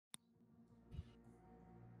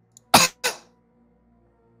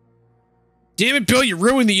Damn it, Bill, you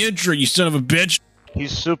ruined the intro, you son of a bitch.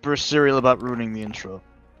 He's super serial about ruining the intro.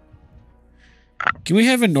 Can we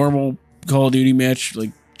have a normal Call of Duty match?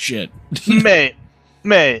 Like, shit. Mate,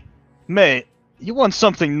 you want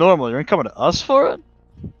something normal, you ain't coming to us for it?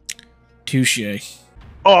 Touche.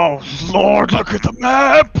 Oh, Lord, look at the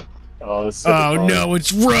map! Oh, this is no,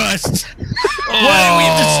 it's Rust! Why do we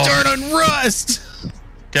have to start on Rust?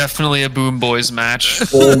 Definitely a Boom Boys match.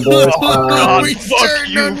 Boom Boys. God, we fuck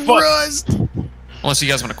starting you, on fuck. Rust! Unless you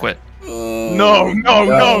guys want to quit. No.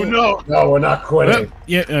 No, we're not quitting.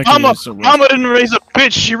 Yeah, okay, Mama so Rust. didn't raise a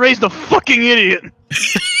bitch, she raised a fucking idiot!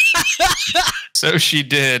 So she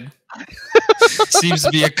did. Seems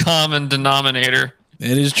to be a common denominator.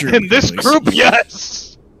 That is true. In this group,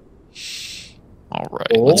 yes! All right,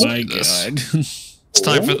 Oh let's My do this. God. It's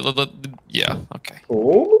time for the yeah, okay.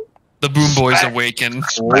 Oh. The Boom Boys awaken.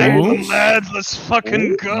 Hey, lads, let's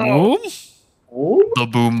fucking go! Oh. The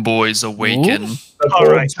Boom Boys awaken.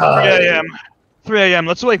 Alright, 3 a.m. 3 a.m.,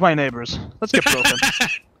 let's wake my neighbors. Let's get broken.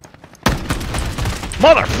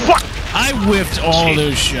 Motherfucker! I whiffed all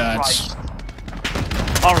those shots.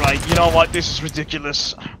 Alright, you know what? This is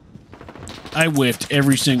ridiculous. I whiffed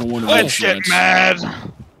every single one of those Let's get shots.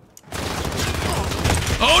 mad!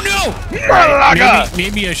 Oh no! Malaga!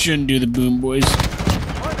 Maybe I shouldn't do the Boom Boys.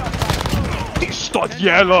 Start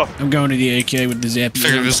yellow! I'm going to the AK with the zappy.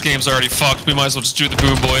 Figure this game's already fucked. We might as well just do the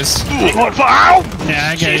Boom Boys. Ow! Yeah,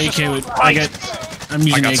 I got Jesus AK with. I'm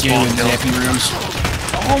using got AK spawn with kill. zappy rounds.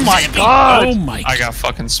 Oh my god! Oh my. I got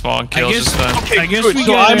fucking spawn kills just then. Okay, I guess good, we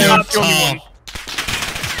so got I'm not the only Tom. one.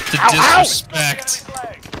 The Ow, disrespect.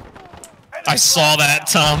 I saw that,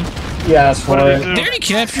 Tom. Yeah, it's What did he fine. Did do? he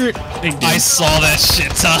capture it? They did. I saw that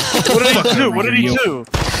shit, Tom. What did he do? What did he do?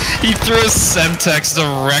 He threw a Semtex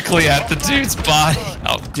directly at the dude's body.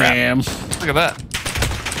 Oh, crap. Damn. Look at that.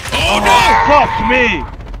 Oh, fuck me!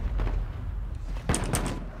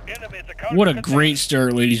 What a great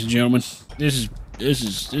start, ladies and gentlemen. This is. Oh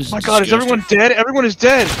my god, is disgusting. everyone dead? Everyone is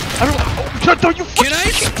dead! Everyone. Oh, don't you Can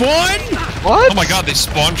I spawn? What? Oh my god, they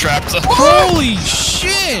spawn trapped us. Holy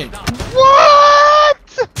shit! What?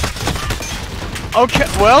 Okay,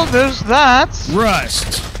 well, there's that.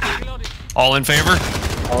 Rust. All in favor?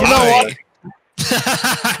 You know what?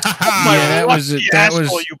 Yeah, that was it. That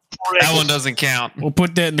was. You prick. That one doesn't count. We'll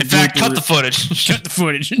put that in the. In fact, blooper. cut the footage. Cut the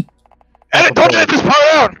footage. Edit, don't edit this part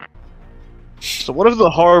out! So what if the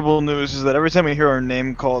horrible news is that every time we hear our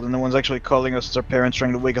name called and no one's actually calling us, it's our parents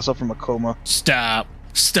trying to wake us up from a coma? Stop.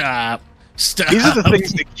 Stop. Stop. These are the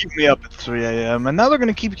things that keep me up at 3 a.m. and now they're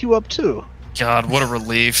gonna keep you up too. God, what a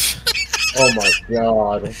relief. Oh my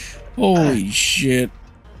god. Holy shit.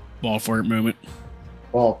 Ball fart moment.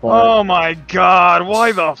 Oh, fuck. Oh my god,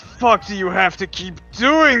 why the fuck do you have to keep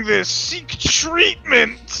doing this? Seek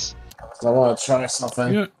treatment! I want to try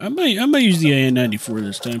something. Yeah, I might use the AN-94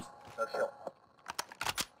 this time.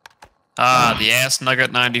 Ah, the ass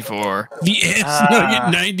nugget 94. The ass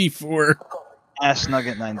nugget 94. Ass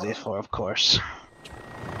Nugget 94, of course.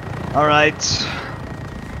 Alright.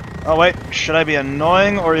 Oh wait, should I be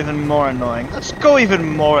annoying or even more annoying? Let's go even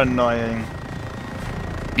more annoying.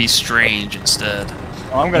 Be strange instead.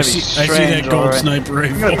 Oh, I'm gonna I be see strange, that gold alright. sniper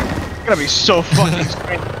I'm rifle. gonna be so fucking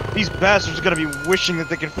strange. These bastards are gonna be wishing that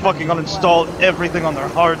they could fucking uninstall everything on their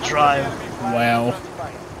hard drive. Wow.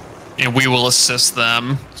 And we will assist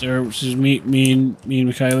them. So this is me and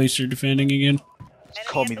Michaelis are defending again. Just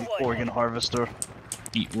call me the Oregon Harvester.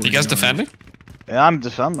 You guys defending? Yeah, I'm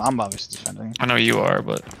obviously defending. I know you are,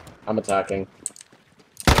 but I'm attacking.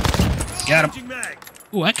 Got him.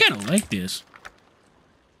 Ooh, I kind of like this.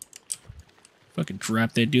 Fucking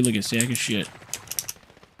drop that dude like a sack of shit.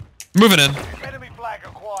 moving in.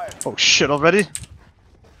 Oh shit already?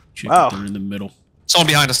 Check Wow. They're in the middle. Someone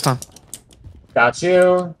behind us, Tom. Got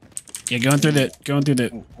you. Yeah, going through that. I'm going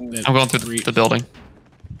through the building.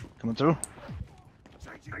 Coming through?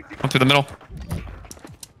 Going through the middle.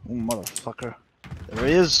 Oh, motherfucker. There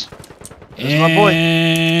he is. There's my boy.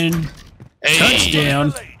 And Hey,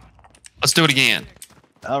 touchdown. let's do it again.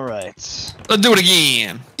 Alright. Let's do it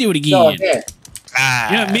again. Do it No, again. okay.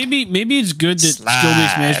 Ah, Yeah, maybe it's good that Slide.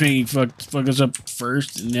 skill-based matchmaking fuck us up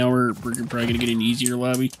first, and now we're probably gonna get an easier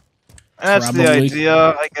lobby. That's the Probably. idea,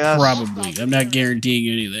 I guess. Probably. I'm not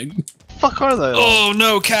guaranteeing anything. Fuck are they? Oh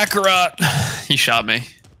no, Kakarot! He shot me.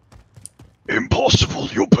 Impossible!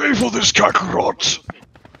 You'll pay for this, Kakarot!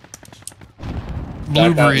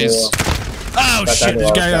 Blue Got breeze. Oh Got shit! that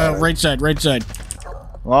There's a guy outside. right side.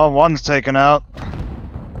 Well, one's taken out.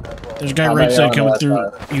 There's a guy How right about side you on coming that through.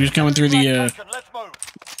 side? He was coming through the.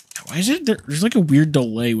 Why is it there's like a weird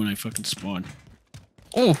delay when I fucking spawn?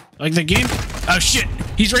 Oh, Like the game. Oh shit!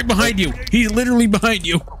 He's right behind you. He's literally behind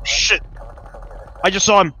you. Shit! I just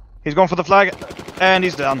saw him. He's going for the flag, and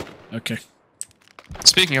he's down. Okay.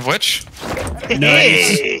 Speaking of which,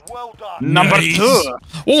 Hey! Number Nice. 2. oh,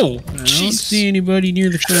 I don't jeez, see anybody near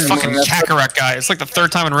the front. fucking Kakarot guy. It's like the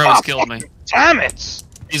 3rd time in a row he's killed me. Damn it!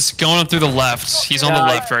 He's going through the left. He's on the Yeah,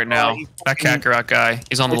 left right now. That Kakarot guy.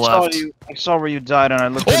 He's on the left. I saw where you died, and I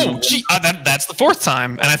looked at Oh, you. gee, that's the 4th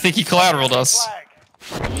time, and I think he collateraled us.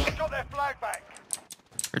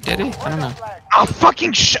 Or did he? I don't know. Oh,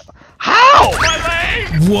 fucking shit! How?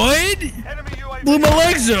 What? Blew my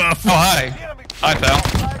legs off. Oh, hi. Hi,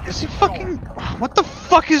 pal. Is he fucking... What the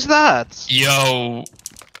fuck is that? Yo,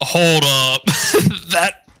 hold up.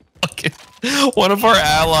 That fucking... One of our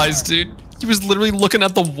allies, dude. He was literally looking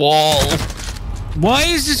at the wall. Why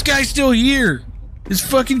is this guy still here? This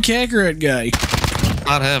fucking Kakarot guy.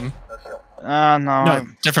 Not him. No. No.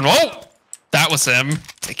 Different. Whoa! That was him.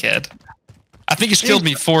 Dickhead. I think he's killed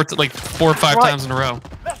me 4 or 5 times in a row.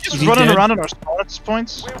 Just Is he running dead? around on our spawn at this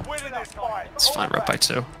point? It's fine. We're up by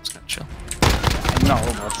 2. Just gonna chill. No,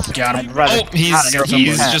 but Got him. I'd rather Oh, he's not get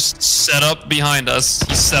some just set up behind us.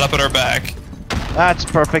 He's set up at our back. That's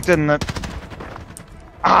perfect, isn't it?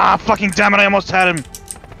 Ah, fucking damn it, I almost had him.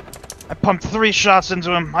 I pumped 3 shots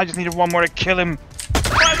into him. I just needed 1 more to kill him.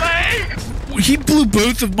 He blew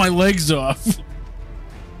both of my legs off.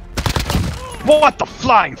 What the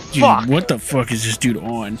flying Dude, fuck? what the fuck is this dude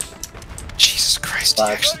on? Jesus Christ, he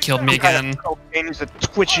actually killed me again. He's the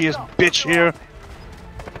twitchiest bitch here.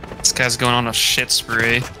 This guy's going on a shit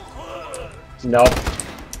spree. Nope.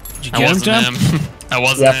 Did you That get him, wasn't Tom? him. That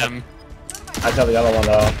wasn't Yeah. him. I killed the other one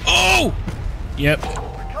though. Oh! Yep.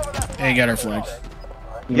 Hey, got our flag.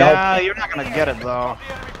 Yeah, you're not gonna get it though.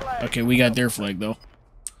 Okay, we got their flag though.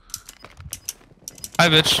 Hi,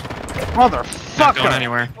 bitch. Not going Motherfucker!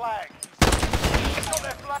 anywhere.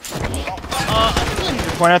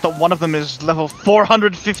 Point out that one of them is level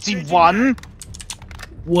 451.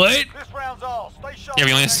 What? Yeah,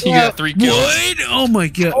 we only you got 3 kills. What? Oh my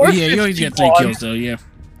god. Or Yeah, you always got 3 51. kills though, yeah.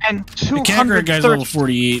 And The Kakarot guy's 230. level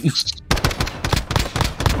 48.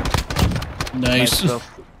 Nice.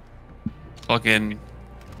 stuff. Fucking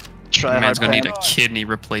Try man's hard gonna need plan. a kidney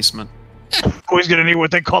replacement. Oh, he's gonna need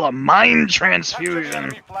what they call a mind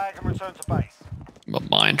transfusion. A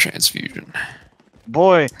mind transfusion.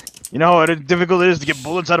 Boy, you know how difficult it is to get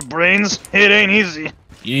bullets out of brains? It ain't easy. It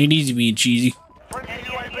ain't easy being cheesy.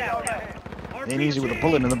 Ain't easy with a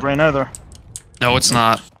bullet in the brain either. No, it's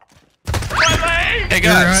not. Hey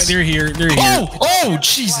guys. They're here. They're here. Oh,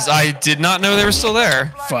 Jesus! I did not know they were still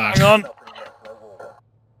there. Fuck. Hang on.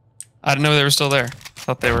 I didn't know they were still there.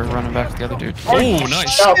 Thought they were running back to the other dude. Oh,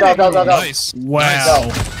 nice. Go. Nice. Wow.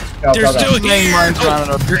 Go, They're go, go. still Laying here. mines around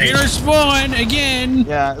our They're in our spawn again.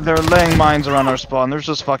 Yeah, they're laying mines around our spawn. They're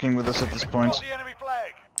just fucking with us at this point.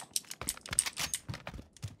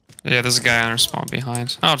 Yeah, there's a guy on our spawn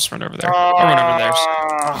behind. I'll just run over there. I'll run over theirs.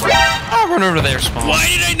 I'll run over to their spawn. Why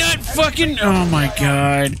did I not fucking? Oh my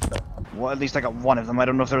god. Well, at least I got one of them. I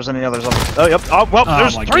don't know if there's any others. Oh, yep. Oh, well, Oh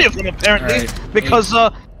there's my 3 God. of them apparently, Alright. because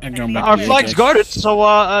I'm going back our to the flag's AK. guarded.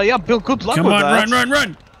 So, yeah, Bill, good luck Come with on, that.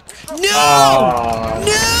 run. No! Oh.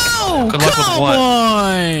 No! Good luck with Come what? Oh,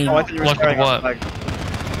 on! I thought you were Luck with carrying our what? flag.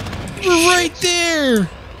 We're right there!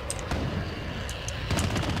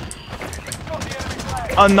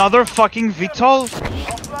 Another fucking VTOL?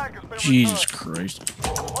 Jesus Christ.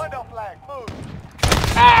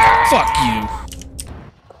 Fuck you.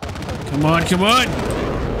 Come on.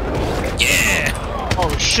 Yeah!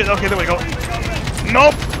 Oh shit, okay, there we go.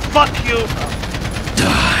 Nope! Fuck you!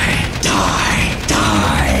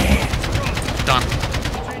 Done.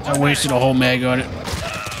 I wasted a whole mag on it.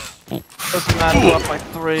 Doesn't matter, we're up by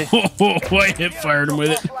 3. I hip fired him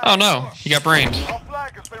with it. Oh no, he got brained.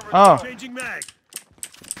 Oh.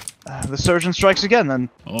 The surgeon strikes again then.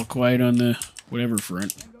 All quiet on the whatever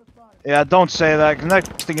front. Yeah, don't say that, because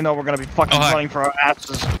next thing you know, we're gonna be fucking Oh, hi. running for our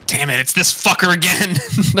asses. Damn it, it's this fucker again.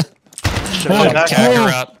 Shit, Oh, like that.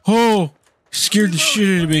 Kakarot. oh, scared the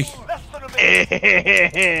shit out of me.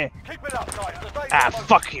 Ah,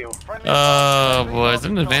 fuck you. Boy, is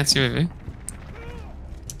it an advanced UAV?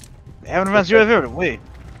 They haven't advanced UAV, wait.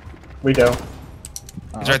 We do.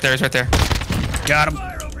 He's right there, Got him.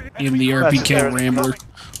 Give him the That's RPK fair. Rambler.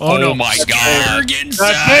 Oh no. my god. We're getting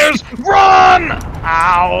That sacked. bears run!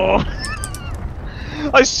 Ow!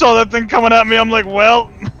 I saw that thing coming at me, I'm like,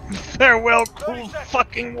 well, farewell, cool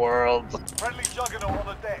fucking world.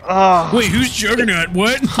 Ah, Wait, who's Juggernaut?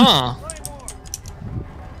 What? Huh.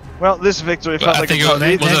 well, this victory felt I like think a it was,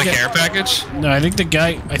 they- was it a they- care package? No, I think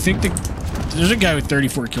there's a guy with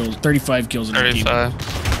 34 kills, 35 kills in the team.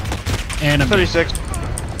 35. And I'm 36.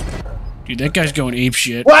 Dude, that guy's going ape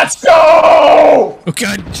shit. Let's go! Oh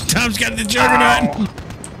god, Tom's got the juggernaut.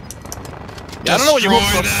 Yeah, I don't know what you want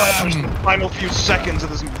for Destroy the them. final few seconds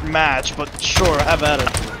of this match, but sure, have at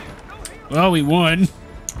it. Well, we won.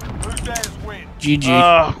 GG.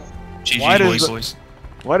 GG,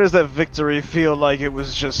 Why does that victory feel like it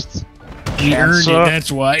was just He earned it, cancer?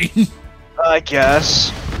 that's why. I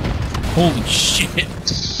guess. Holy shit.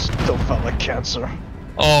 Still felt like cancer.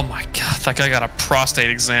 Oh my god, that guy got a prostate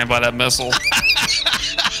exam by that missile.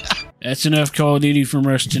 That's enough Call of Duty from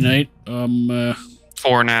us tonight.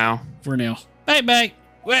 For now. For now. Bye bye.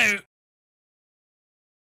 Whoa.